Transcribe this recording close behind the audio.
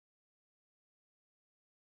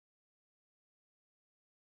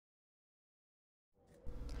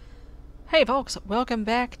Hey folks, welcome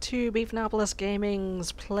back to Beefgnawpolis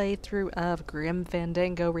Gaming's playthrough of Grim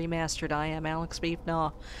Fandango Remastered. I am Alex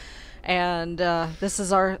Beefgnaw, and this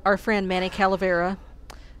is our friend Manny Calavera,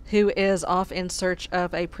 who is off in search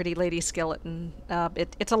of a pretty lady skeleton.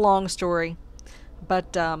 It's a long story,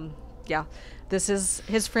 but yeah, this is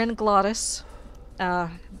his friend Glottis,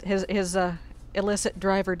 his illicit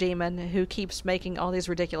driver demon who keeps making all these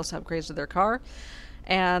ridiculous upgrades to their car.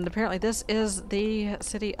 And apparently this is the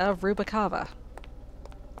city of Rubacava.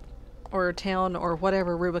 Or town, or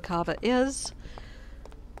whatever Rubacava is.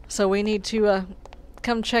 So we need to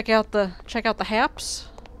come check out the haps.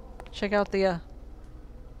 Check out the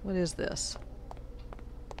what is this?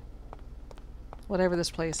 Whatever this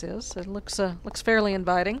place is. It looks fairly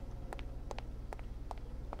inviting.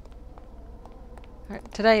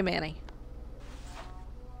 Alright, today, Manny.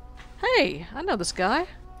 Hey, I know this guy.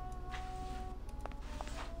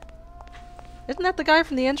 Isn't that the guy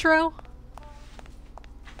from the intro?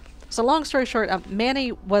 So long story short,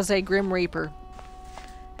 Manny was a Grim Reaper.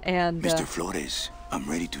 And Mr. Flores, I'm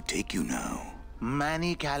ready to take you now.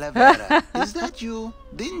 Manny Calavera, is that you?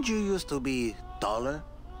 Didn't you used to be taller?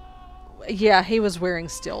 yeah, he was wearing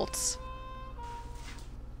stilts.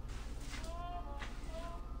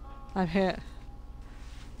 I'm here.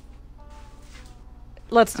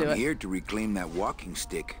 Let's do it. I'm here to reclaim that walking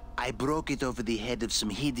stick. I broke it over the head of some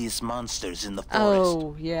hideous monsters in the forest.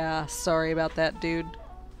 Oh, yeah. Sorry about that, dude.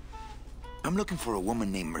 I'm looking for a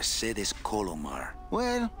woman named Mercedes Colomar.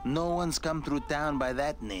 Well, no one's come through town by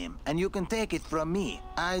that name, and you can take it from me.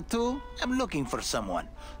 I, too, am looking for someone.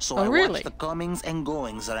 So I really? watch the comings and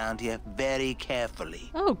goings around here very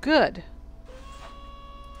carefully. Oh, good.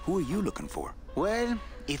 Who are you looking for? Well,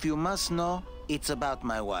 if you must know, it's about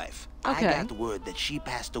my wife. Okay. I got word that she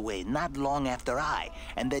passed away not long after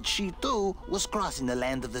and that she too was crossing the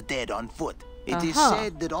land of the dead on foot. It is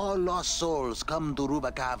said that all lost souls come to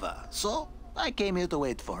Rubacava, so I came here to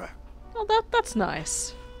wait for her. Oh, that's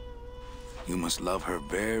nice. You must love her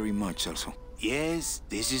very much, Celso. Yes,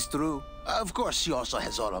 this is true. Of course, she also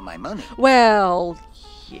has all of my money. Well,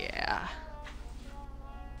 yeah.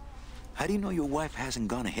 How do you know your wife hasn't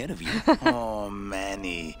gone ahead of you? Oh,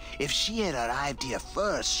 Manny. If she had arrived here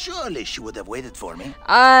first, surely she would have waited for me.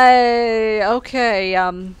 Okay,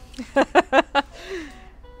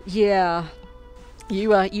 yeah.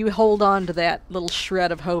 You hold on to that little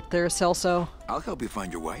shred of hope there, Celso. I'll help you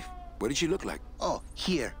find your wife. What did she look like? Oh,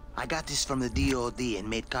 here. I got this from the DOD and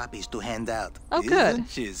made copies to hand out. Oh, good. Isn't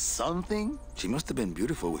she something? She must have been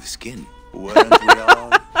beautiful with skin. Weren't we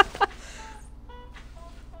all?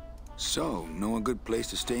 So, know a good place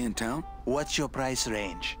to stay in town? What's your price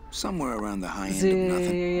range? Somewhere around the high end of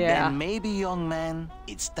nothing. Yeah. Then maybe, young man,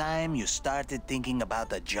 it's time you started thinking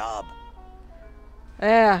about a job.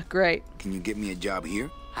 Yeah, great. Can you get me a job here?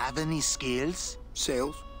 Have any skills?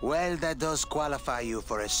 Sales? Well, that does qualify you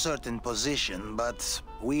for a certain position, but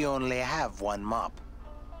we only have one mop.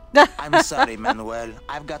 I'm sorry, Manuel.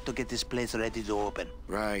 I've got to get this place ready to open.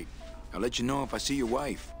 Right. I'll let you know if I see your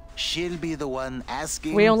wife. She'll be the one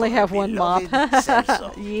asking. We only for have her one mop. beloved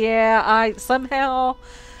Celso. Yeah, I somehow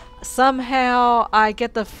I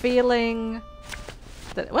get the feeling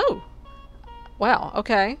that whoa. Wow,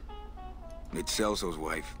 okay. It's Celso's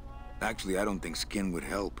wife. Actually, I don't think skin would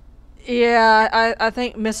help. Yeah, I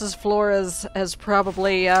think Mrs. Flores has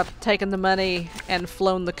probably taken the money and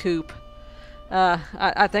flown the coop.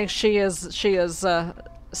 I think she is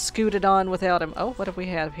scooted on without him. Oh, what do we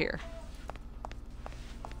have here?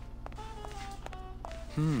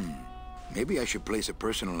 Maybe I should place a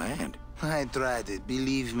personal ad. I tried it,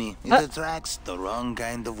 believe me. It attracts the wrong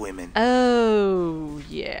kind of women. Oh,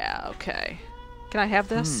 yeah, okay. Can I have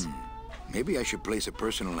this? Maybe I should place a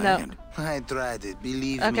personal No. ad. I tried it,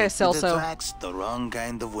 believe me. Okay, Celso. It attracts the wrong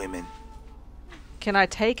kind of women. Can I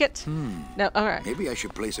take it? No, alright. Maybe I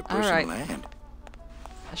should place a personal ad.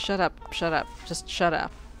 Shut up, just shut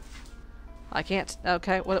up. I can't,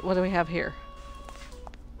 okay, what do we have here?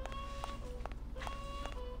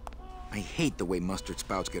 I hate the way mustard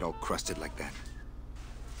spouts get all crusted like that.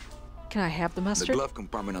 Can I have the The mustard? glove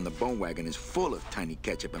compartment on the bone wagon is full of tiny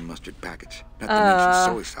ketchup and mustard packets. Not to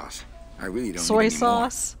mention soy sauce. I really don't Soy need any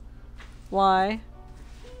sauce? Why? more.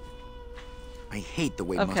 I hate the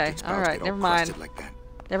way Okay, mustard spouts alright, get all never mind. crusted like that.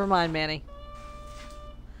 Never mind, Manny.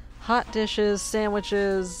 Hot dishes,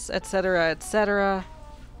 sandwiches, etc., etc.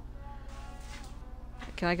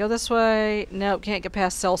 Can I go this way? Nope, can't get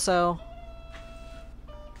past Celso.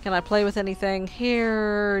 Can I play with anything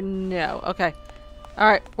here? No. Okay.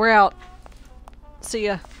 Alright, we're out. See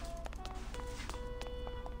ya.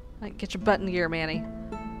 Get your butt in gear, Manny.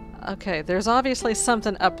 Okay, there's obviously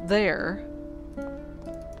something up there.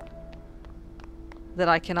 that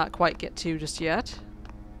I cannot quite get to just yet.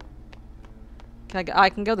 Can I go? I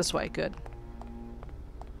can go this way. Good.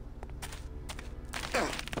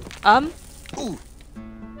 Ooh.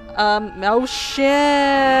 Oh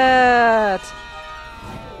shit!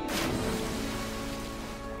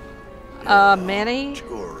 Manny?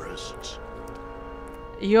 Tourists.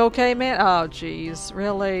 You okay, man? Oh, jeez.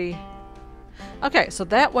 Really? Okay, so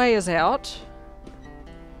that way is out.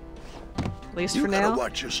 At least for now. You gotta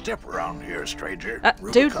watch your step around here, stranger.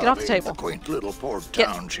 Dude, get off the Rubacava ain't table. The quaint little port Get-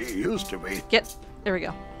 town she used to be. Get... There we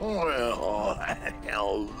go. Well,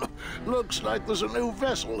 hell, looks like there's a new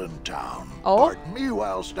vessel in town. Oh? Pardon me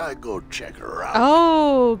whilst I go check her out.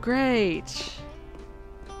 Oh, great.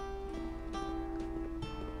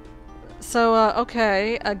 So,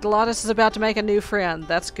 okay. Glottis is about to make a new friend.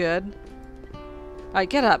 That's good. Alright,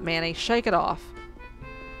 get up, Manny. Shake it off.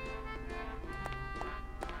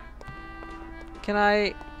 Can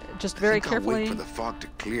I just very I think carefully... I'll wait for the fog to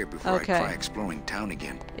clear before Okay. I try exploring town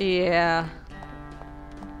again. Yeah.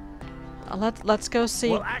 Let's go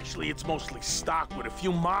see... Well, actually, it's mostly stock with a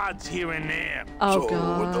few mods here and there. Oh, So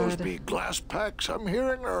God. would those be glass packs I'm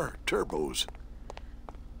hearing, or turbos?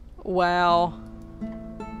 Wow.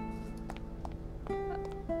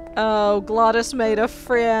 Oh, Glottis made a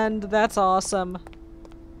friend. That's awesome.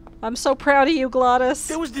 I'm so proud of you, Glottis.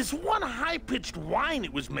 There was this one high-pitched whine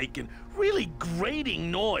it was making. Really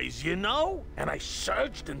grating noise, you know? And I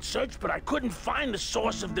searched and searched, but I couldn't find the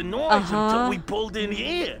source of the noise until we pulled in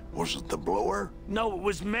here. Was it the blower? No, it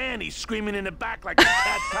was Manny screaming in the back like a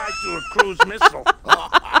cat tied to a cruise missile.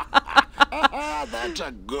 That's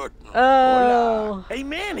a good one. Oh. Hey,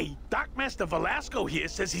 Manny, Dockmaster Velasco here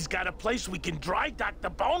says he's got a place we can dry dock the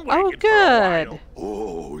bone Oh, wagon for a good. while.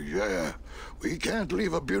 Oh, yeah. We can't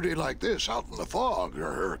leave a beauty like this out in the fog,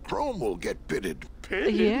 or her chrome will get pitted.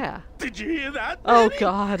 Pitted? Yeah. Did you hear that, Oh, Manny?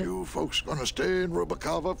 God. You folks gonna stay in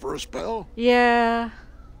Rubacava for a spell? Yeah.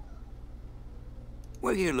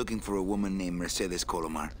 We're here looking for a woman named Mercedes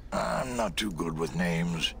Colomar. I'm not too good with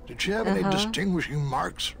names. Did she have any distinguishing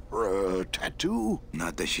marks or a tattoo?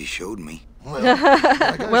 Not that she showed me. Well, like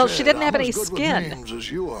I Well, she said, didn't have I'm any as good with skin. names as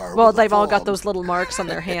you are Well, with the they've all got fog. those little marks on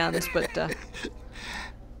their hands, but,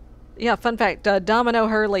 yeah, fun fact, Domino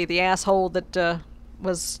Hurley, the asshole that,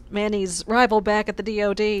 was Manny's rival back at the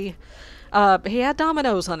DOD, he had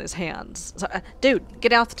dominoes on his hands. So, dude,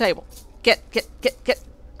 get off the table. Get.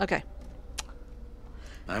 Okay.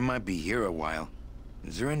 I might be here a while.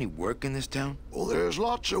 Is there any work in this town? Well, there's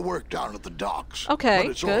lots of work down at the docks. Okay,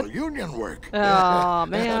 But it's good. all union work. Aw,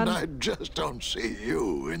 man. And I just don't see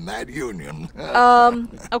you in that union.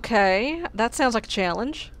 Okay. That sounds like a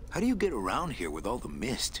challenge. How do you get around here with all the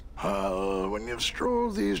mist? When you've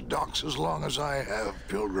strolled these docks as long as I have,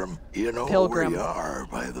 Pilgrim, you know Pilgrim. where you are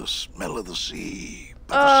by the smell of the sea,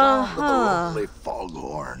 by the sound of the lonely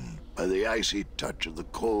foghorn, by the icy touch of the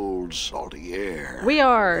cold, salty air. We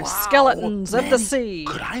are skeletons of the Manny, sea.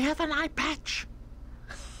 Could I have an eye patch?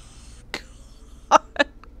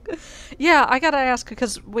 Yeah, I gotta ask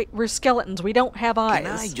because we're skeletons. We don't have eyes.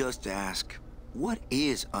 Can I just ask, what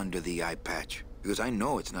is under the eye patch? Because I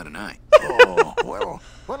know it's not an eye. Oh, well,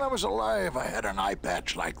 when I was alive, I had an eye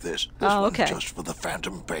patch like this. This Oh, one's okay. just for the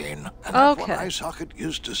phantom pain. And that one Okay. eye socket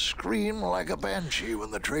used to scream like a banshee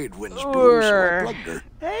when the trade winds blew, so I plugged her.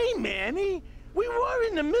 Hey, Manny, we were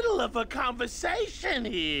in the middle of a conversation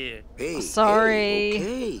here. Hey, Sorry.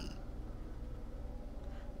 Hey, okay.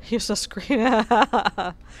 You're so scream.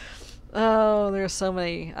 Oh, there's so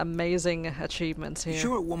many amazing achievements here. You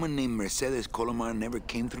sure a woman named Mercedes Colomar never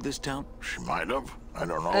came through this town? She might have. I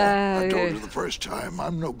don't know. I told Uh, you the first time,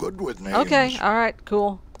 I'm no good with names. Okay, alright,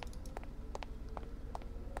 cool.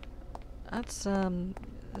 That's, is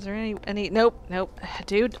there any, nope.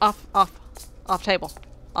 Dude, off table.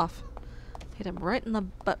 Off. Hit him right in the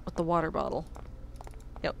butt with the water bottle.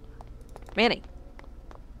 Yep. Manny.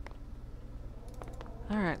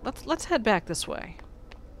 Alright, let's head back this way.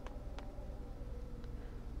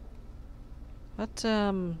 But,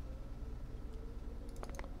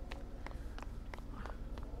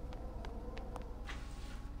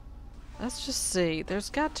 let's just see. There's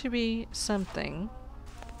got to be something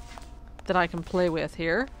that I can play with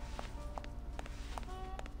here.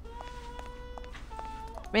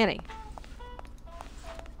 Manny.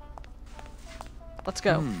 Let's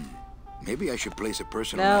go. Maybe I should place a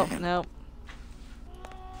person on No, my hand. no.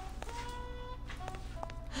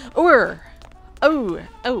 Or,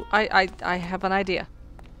 I have an idea.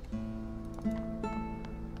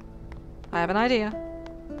 I have an idea.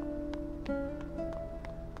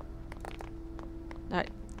 Alright.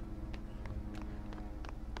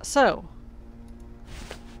 So.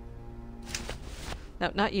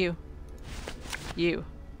 No, not you. You.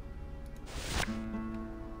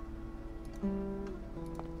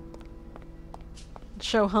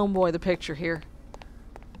 Show homeboy the picture here.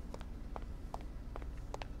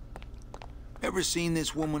 Ever seen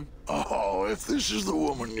this woman? Oh, if this is the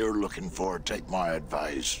woman you're looking for, take my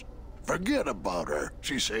advice. Forget about her.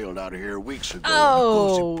 She sailed out of here weeks ago. Oh,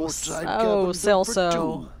 in a cozy portside oh, cabin built for Celso.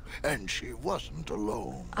 two, and she wasn't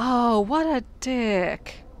alone. Oh, what a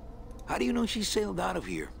dick. How do you know she sailed out of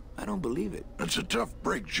here? I don't believe it. It's a tough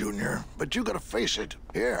break, Junior, but you gotta face it.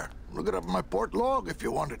 Here, look it up in my port log if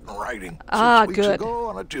you want it in writing. Ah, 6 weeks good. ago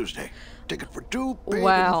on a Tuesday. Ticket for two, paid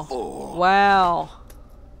Wow. in full. Wow.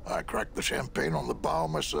 I cracked the champagne on the bow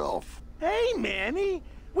myself. Hey, Manny.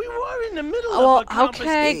 We were in the middle Oh, of a conversation.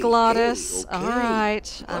 okay, Hey, Glottis. okay. All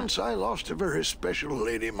right. Once I lost a very special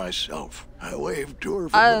lady myself. I waved to her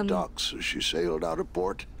from the docks as she sailed out of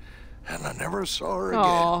port, and I never saw her again.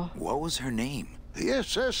 Aw. What was her name? The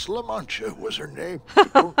SS La Mancha was her name.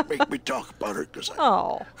 But don't make me talk about her, because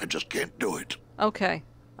Oh. I just can't do it. Okay.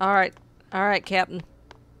 All right. All right, Captain.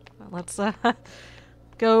 Let's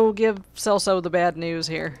go give Celso the bad news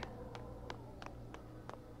here.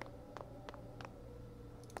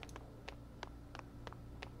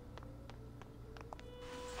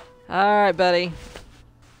 All right, buddy.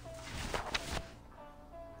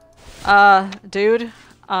 Dude,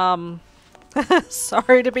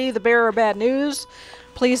 sorry to be the bearer of bad news.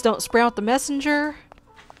 Please don't sprout the messenger.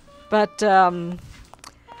 But,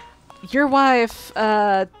 your wife,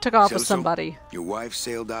 took off with Celso, somebody. Your wife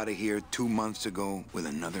sailed out of here 2 months ago with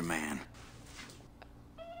another man.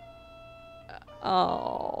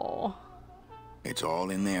 Oh. It's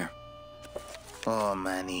all in there. Oh,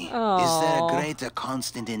 Manny. Oh. Is there a greater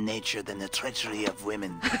constant in nature than the treachery of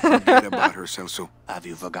women? Forget about her, Celso. Have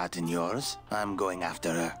you forgotten yours? I'm going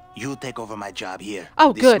after her. You take over my job here.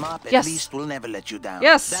 Oh, this good. mop at Yes. least will never let you down.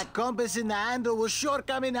 Yes. That compass in the handle will sure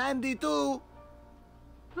come in handy, too.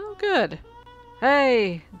 Oh, good.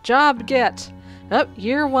 Hey, job get. Oh,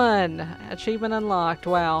 year 1. Achievement unlocked.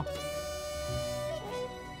 Wow.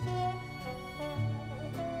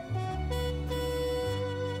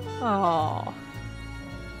 Oh.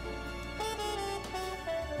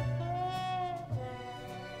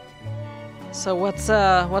 So what's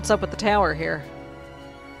up with the tower here?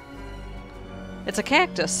 It's a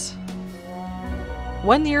cactus.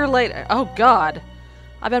 1 year later. Oh God.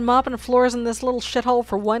 I've been mopping floors in this little shithole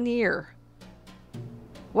for 1 year.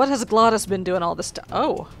 What has Glottis been doing all this time?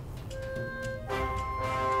 Oh.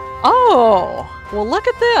 Oh! Well, look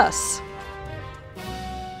at this.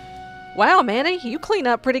 Wow, Manny, you clean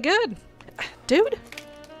up pretty good. Dude.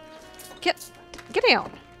 Get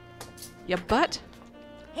down. You butt.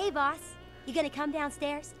 Hey, boss. You gonna come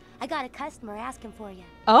downstairs? I got a customer asking for you.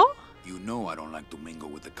 Oh? You know I don't like to mingle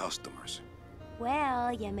with the customers.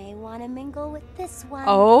 Well, you may want to mingle with this one.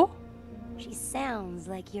 Oh? She sounds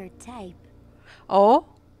like your type. Oh?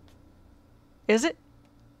 Is it?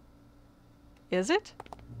 Is it?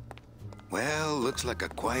 Well, looks like a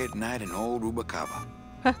quiet night in old Rubacava.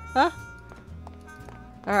 Huh?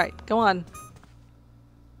 Alright, go on.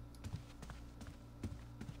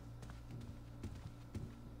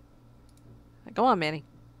 Go on, Manny.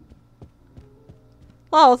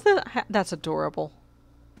 Oh, that's adorable.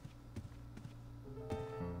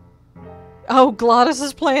 Oh, Glottis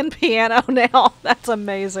is playing piano now. That's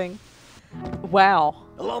amazing. Wow.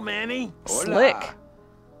 Hello, Manny. Slick.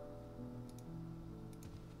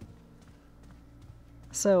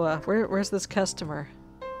 So, where's this customer?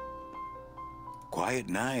 Quiet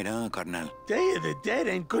night, huh, Carnal? Day of the Dead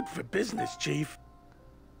ain't good for business, Chief.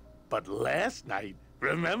 But last night,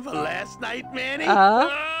 remember last night, Manny?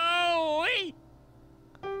 Oh, wait.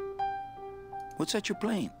 What's that you're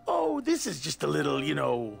playing? Oh, this is just a little, you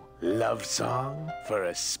know, love song for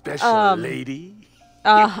a special lady.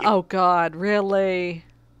 Oh God, really?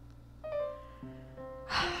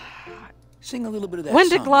 Sing a little bit of that When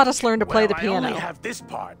did song. Glottis learn to play the I piano? only have this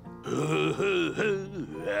part. Oh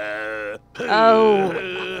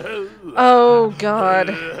God.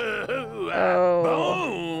 Oh.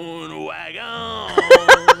 Bone wagon.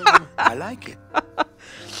 I like it.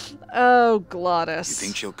 Oh, Glottis. You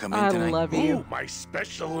think she'll come in I tonight? love you. Ooh, my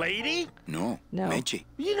special lady? No. No. Meche.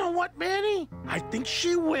 You know what, Manny? I think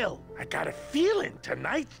she will. I got a feeling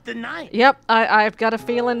tonight's the night. Yep, I've got a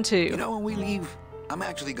feeling too. You know, when we leave, I'm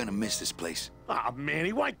actually gonna miss this place. Ah,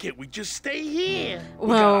 Manny, why can't we just stay here? We got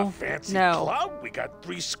Well, our fancy no. club. We got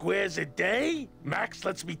 3 squares a day. Max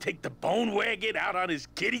lets me take the bone wagon out on his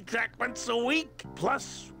kitty track once a week.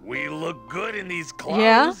 Plus, we look good in these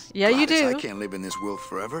clothes. Yeah, you Glottis, I do. can't live in this world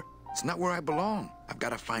forever. It's not where I belong. I've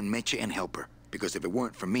got to find Meche and help her. Because if it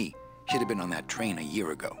weren't for me, Should have been on that train a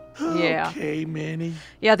year ago. Yeah. Okay, Manny.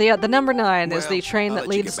 Yeah, the number 9 is Well, the train I'll that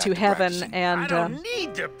let you leads get to back to heaven, practicing. and I don't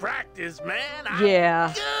need to practice, man. I'm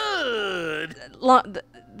yeah. good.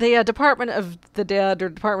 The Department of the Dead, or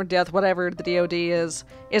Department of Death, whatever the DOD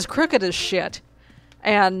is crooked as shit.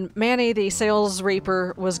 And Manny, the sales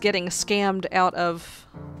reaper, was getting scammed out of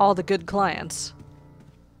all the good clients.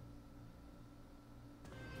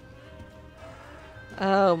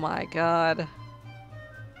 Oh my god.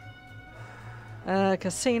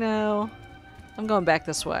 Casino. I'm going back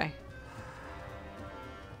this way.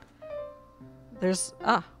 There's...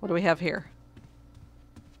 what do we have here?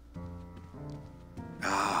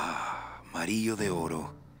 Amarillo de Oro.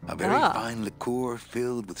 A very fine liqueur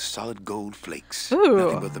filled with solid gold flakes. Ooh.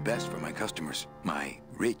 Nothing but the best for my customers. My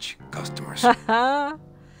rich customers.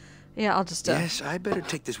 Yeah, I'll just... Yes, I better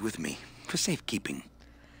take this with me for safekeeping.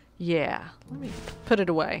 Yeah, let me put it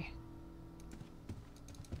away.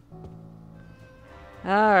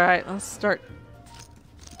 Alright, let's start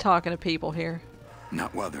talking to people here.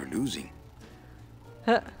 Not while they're losing.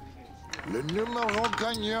 Huh. Le numéro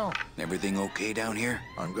gagnant. Everything okay down here?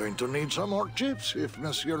 I'm going to need some more chips if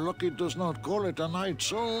Monsieur Lucky does not call it a night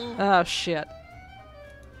soon. Oh, shit.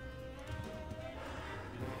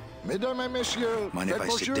 Mesdames et messieurs, Mind if I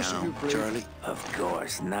faites sit vos jeux, s'il vous down, plaît. Charlie? Of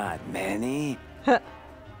course not, Manny.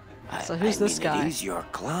 So who's this guy? It is your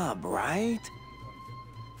club, right?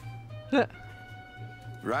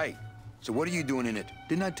 Right. So what are you doing in it?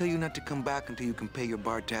 Didn't I tell you not to come back until you can pay your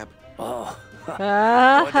bar tab? Oh,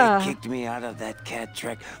 Ah, they kicked me out of that cat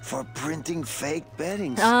track for printing fake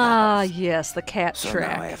betting ah, spots. yes, the cat So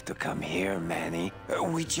track. now I have to come here, Manny,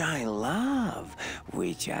 which I love,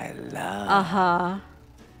 Uh-huh.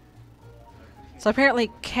 So apparently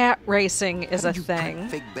cat racing is How a did you thing.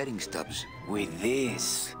 print fake betting stubs? With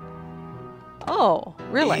this. Oh,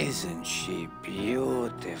 really? Isn't she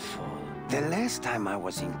beautiful? The last time I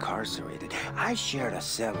was incarcerated, I shared a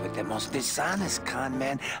cell with the most dishonest con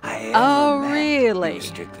man I ever Oh, met. really? He was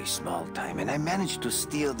strictly small time, and I managed to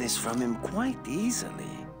steal this from him quite easily.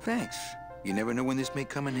 Thanks. You never know when this may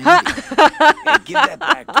come in handy. Hey, give that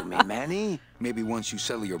back to me, Manny. Maybe once you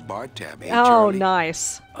settle your bar tab, eh, Oh, Charlie?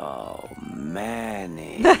 nice. Oh,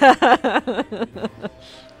 Manny.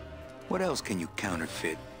 What else can you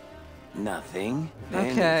counterfeit? Nothing.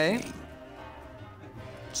 Okay. Anything.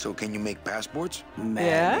 So can you make passports?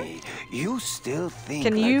 Manny, you still think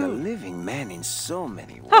Can like you- a living man in so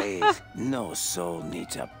many ways. No soul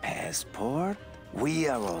needs a passport. We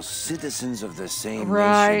are all citizens of the same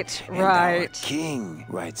Right, nation. And our right. king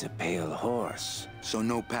rides a pale horse. So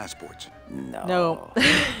no passports. No. No.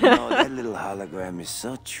 No, that little hologram is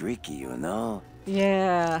so tricky, you know?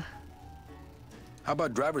 Yeah. How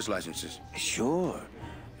about driver's licenses? Sure.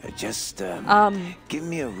 Just, give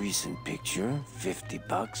me a recent picture,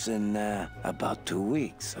 $50 in, about 2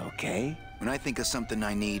 weeks, okay? When I think of something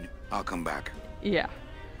I need, I'll come back. Yeah.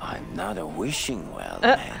 I'm not a wishing well,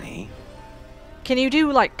 Manny. Can you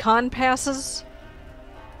do, like, con passes?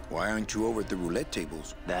 Why aren't you over at the roulette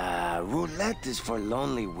tables? The roulette is for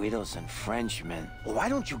lonely widows and Frenchmen. Why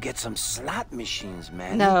don't you get some slot machines,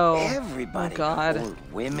 man? No. Everybody, Oh, God. old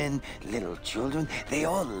women, little children, they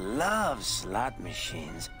all love slot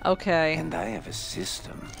machines. Okay. And I have a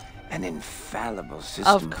system, an infallible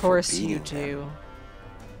system. Of course for you beating do. them.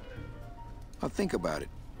 I'll think about it.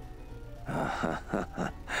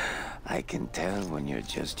 I can tell when you're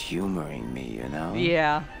just humoring me, you know?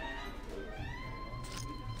 Yeah.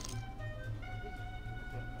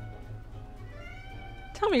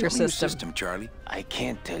 Tell me your Tell me your system. system, Charlie. I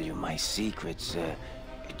can't tell you my secrets.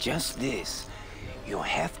 Just this. You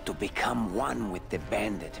have to become one with the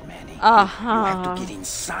bandit, Manny. Uh-huh. You have to get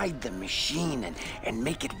inside the machine and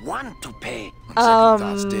make it want to pay. On second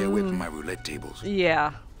thought, stay away from my roulette tables.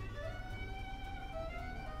 Yeah.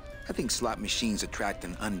 I think slot machines attract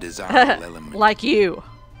an undesirable element. Like you.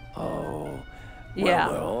 Oh. Well, Yeah.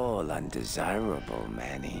 we're all undesirable,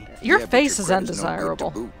 Manny. Your Yeah, but face your is credit's no good to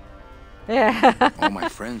undesirable. boot. Yeah. All my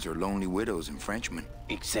friends are lonely widows and Frenchmen.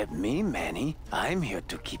 Except me, Manny. I'm here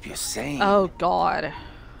to keep you sane. Oh, God.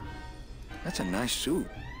 That's a nice suit.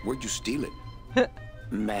 Where'd you steal it?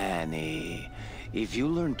 Manny, if you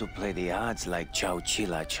learn to play the odds like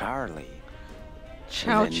Chowchilla Charlie,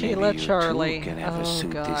 then maybe Chowchilla you Charlie. too can have a Oh,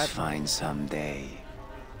 suit this God. fine someday.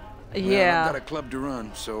 Well, Yeah. I've got a club to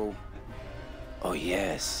run, so Oh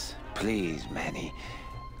yes, please, Manny,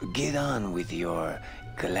 get on with your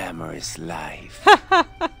glamorous life.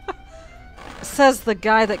 Says the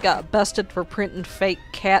guy that got busted for printing fake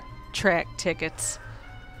cat track tickets.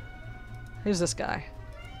 Who's this guy?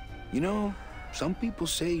 you know, Some people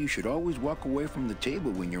say you should always walk away from the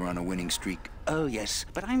table when you're on a winning streak. Oh, yes,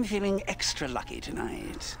 but I'm feeling extra lucky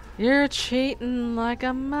tonight. You're cheating like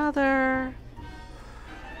a mother.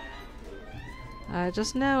 I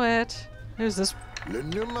just know it. Who's this? Le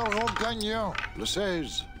numéro gagnant, le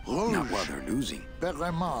 16. Rouge. Not while they're losing.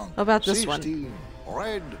 Permanent. How about this 16. one?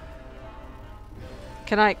 Red.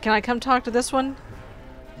 Can I come talk to this one?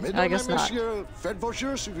 I guess not. Messieurs, faites vos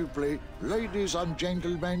jeux, s'il vous plaît. Ladies and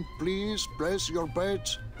gentlemen, please place your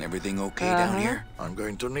bets. Everything okay down here? I'm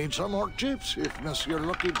going to need some more chips if Monsieur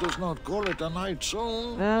Lucky does not call it a night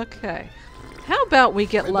soon. Okay. How about we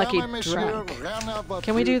get Lucky Mesdames et drunk? messieurs, rien à voir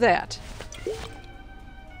Can we do that?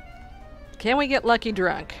 Can we get Lucky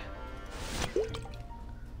drunk?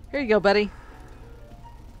 Here you go, buddy.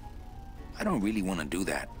 I don't really want to do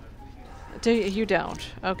that. You don't.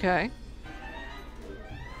 Okay.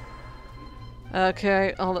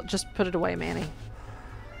 Okay, I'll just put it away, Manny.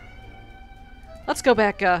 Let's go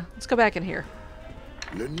back in here.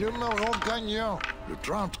 Le numéro gagnant, le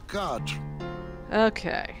 34.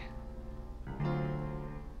 Okay.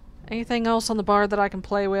 Anything else on the bar that I can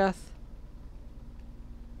play with?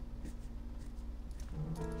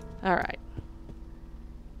 Alright.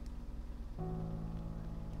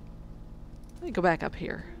 Let me go back up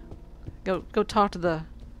here. Go talk to the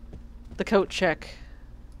coat check.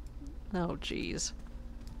 Oh, jeez.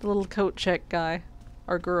 The little coat check guy.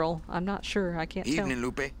 Or girl. I'm not sure. I can't tell. Evening,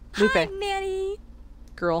 Lupe. Lupe. Hi, Manny.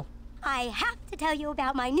 Girl. I have to tell you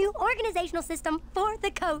about my new organizational system for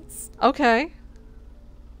the coats. Okay.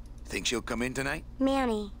 Think she'll come in tonight?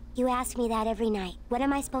 Manny, you ask me that every night. What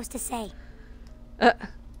am I supposed to say?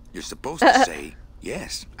 You're supposed to say,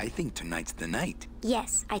 yes, I think tonight's the night.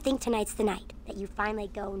 Yes, I think tonight's the night that you finally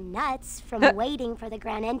go nuts from waiting for the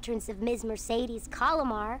grand entrance of Ms. Mercedes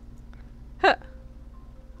Colomar. Huh.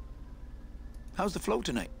 How's the flow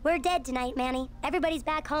tonight? We're dead tonight, Manny. Everybody's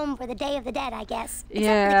back home for the Day of the Dead, I guess. Except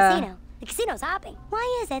Yeah. for the casino. The casino's hopping.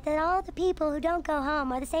 Why is it that all the people who don't go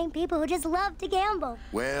home are the same people who just love to gamble?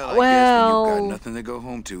 Well, I guess when you've Well- got nothing to go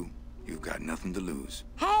home to, you've got nothing to lose.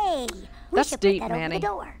 Hey, we That's should deep, put that Manny. over the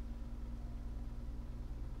door.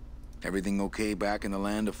 Everything okay back in the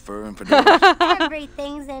land of fur and fedoras?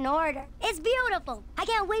 Everything's in order. It's beautiful. I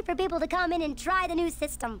can't wait for people to come in and try the new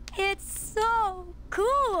system. It's so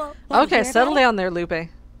cool. Want to Okay, hear settle about it? down there, Lupe.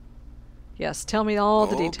 Yes, tell me all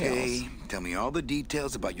the details. Okay, tell me all the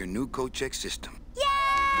details about your new coat check system.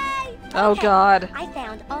 Yay! Oh, Okay, God. I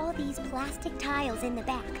found all these plastic tiles in the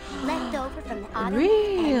back, left over from the autumn.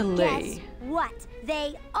 Really? And guess what?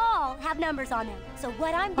 They all have numbers on them. So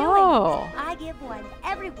what I'm doing Oh. is I give one to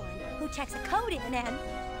everyone who checks a code in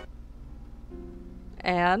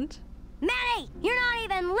And? Manny, you're not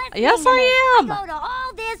even listening Yes, to me. I am. I go to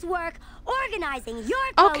all this work organizing your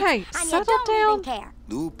codes, Okay, and you settle don't down. even care.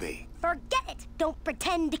 Lupe, Forget it. Don't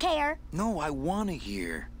pretend to care. no, I want to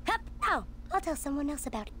hear. Hup. Oh, I'll tell someone else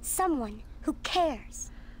about it. Someone who cares.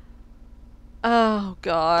 Oh,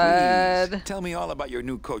 God. Please, tell me all about your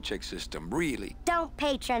new coat check system, really. Don't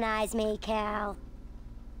patronize me, Cal.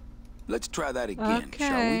 Let's try that again, shall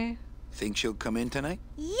we? Okay. Think she'll come in tonight?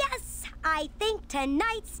 Yes, I think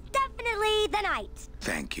tonight's definitely the night.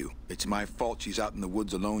 Thank you. It's my fault she's out in the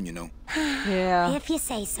woods alone, you know. Yeah. If you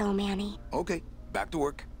say so, Manny. Okay, back to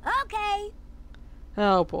work. Okay.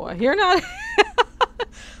 Oh, boy. You're not...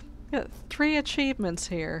 Got 3 achievements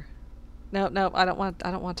here. No, I don't want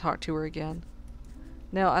to talk to her again.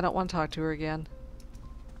 No, I don't want to talk to her again.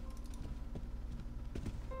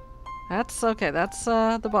 That's okay. That's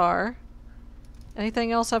the bar.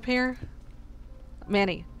 Anything else up here?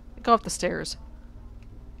 Manny, go up the stairs.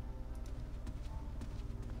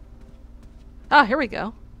 Ah, here we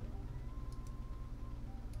go.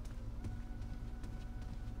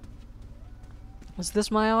 Is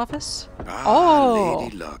this my office? Ah, Oh.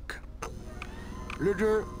 Lady Luck. Le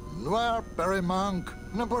 2, Noir Perrimanque.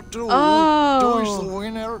 Number 2, Oh. 2 is the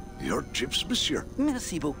winner. Your chips, monsieur.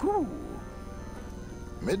 Merci beaucoup.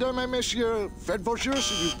 Mesdames et messieurs, faites vos jeux,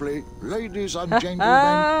 s'il vous plaît. Ladies and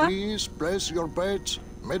gentlemen, please place your bets.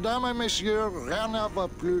 Mesdames et messieurs, rien ne va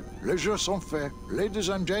plus. Les jeux sont faits. Ladies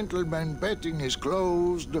and gentlemen, betting is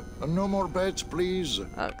closed. No more bets, please.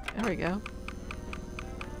 Oh, there we go.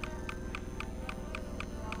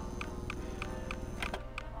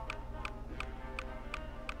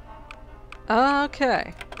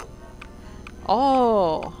 Okay.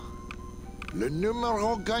 Oh. Le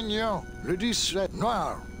numéro gagnant, le 17,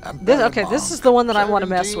 Noir. Okay, this is the one that I want to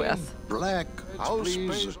mess 17, with. Black,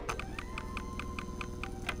 please.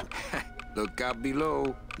 Look out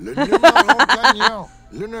below. Le numéro gagnant,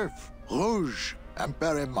 le 9, Rouge,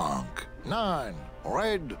 Imperimanque. 9,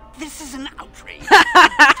 Red. This is an outrage.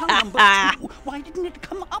 It's number 2. Why didn't it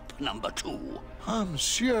come up number 2? Ah,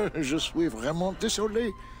 monsieur, je suis vraiment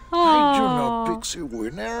désolé. I do not pick the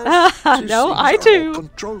winners. No, I do.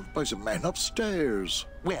 Controlled by the man upstairs.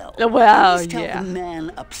 Well, Well, please tell yeah. the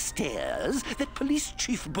man upstairs that Police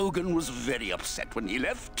Chief Bogan was very upset when he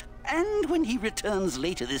left. And when he returns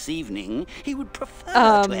later this evening, he would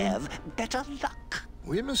prefer to have better luck.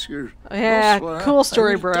 Oui, monsieur. Yeah, Bonsoir. cool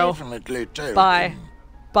story, I will bro. definitely tell Bye. him.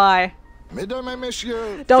 Bye. Mesdames et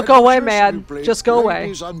messieurs, Don't faites go away, vos jeux, man. s'il vous plaît. Just go away.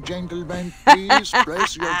 Ladies and gentlemen, please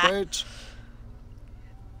place your bets.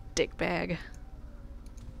 Dick bag.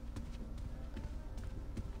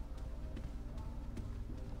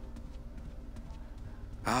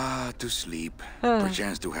 Ah, to sleep.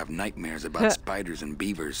 Perchance to have nightmares about spiders and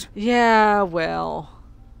beavers. Yeah, well.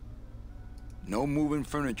 No moving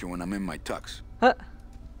furniture when I'm in my tux.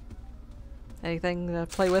 Anything to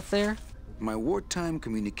play with there? My wartime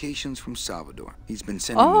communications from Salvador. He's been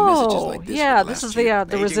sending me messages Oh, like this yeah, for the this last is year.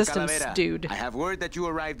 the Agent resistance Calavera, dude. I have word that you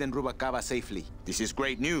arrived in Rubacava safely. This is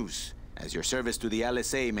great news, as your service to the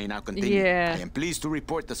LSA may now continue. Yeah. I am pleased to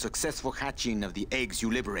report the successful hatching of the eggs you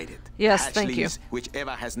liberated. Yes, The thank you. hatchlings, which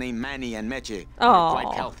Eva has named Manny and Meche, Aw. are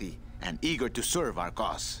quite healthy and eager to serve our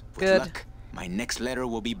cause. With Good. luck, my next letter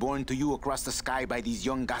will be borne to you across the sky by these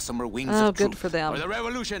young gossamer wings Oh, of good truth. for them. For the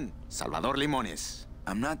revolution, Salvador Limones.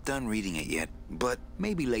 I'm not done reading it yet, but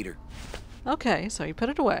maybe later. Okay, so you put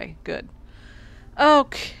it away. Good.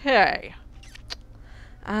 Okay.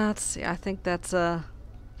 Let's see. I think that's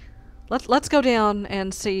Let's go down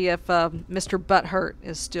and see if Mr. Butthurt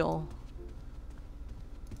is still.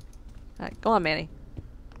 All right, go on, Manny.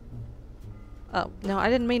 Oh no, I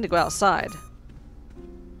didn't mean to go outside.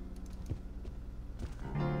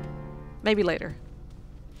 Maybe later.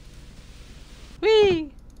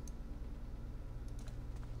 Whee!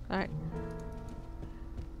 Alright.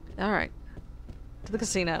 Alright. To the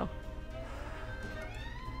casino.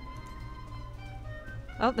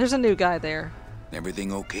 Oh, there's a new guy there.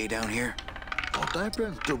 Everything okay down here? What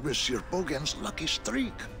happened to Monsieur Bogan's lucky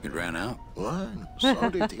streak? It ran out. What? So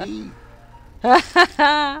did he.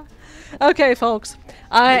 Okay, folks.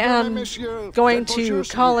 I Mesdames et am messieurs, going faites vos to jeux,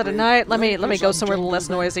 s'il call vous it a plaît. night. Let me Ladies go and somewhere a little less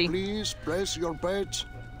gentlemen, noisy. Please place your bets.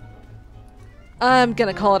 I'm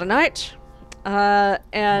gonna call it a night.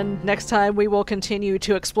 And next time we will continue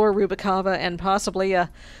to explore Rubacava and possibly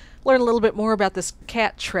learn a little bit more about this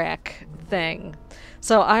cat track thing.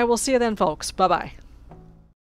 So I will see you then, folks. Bye-bye.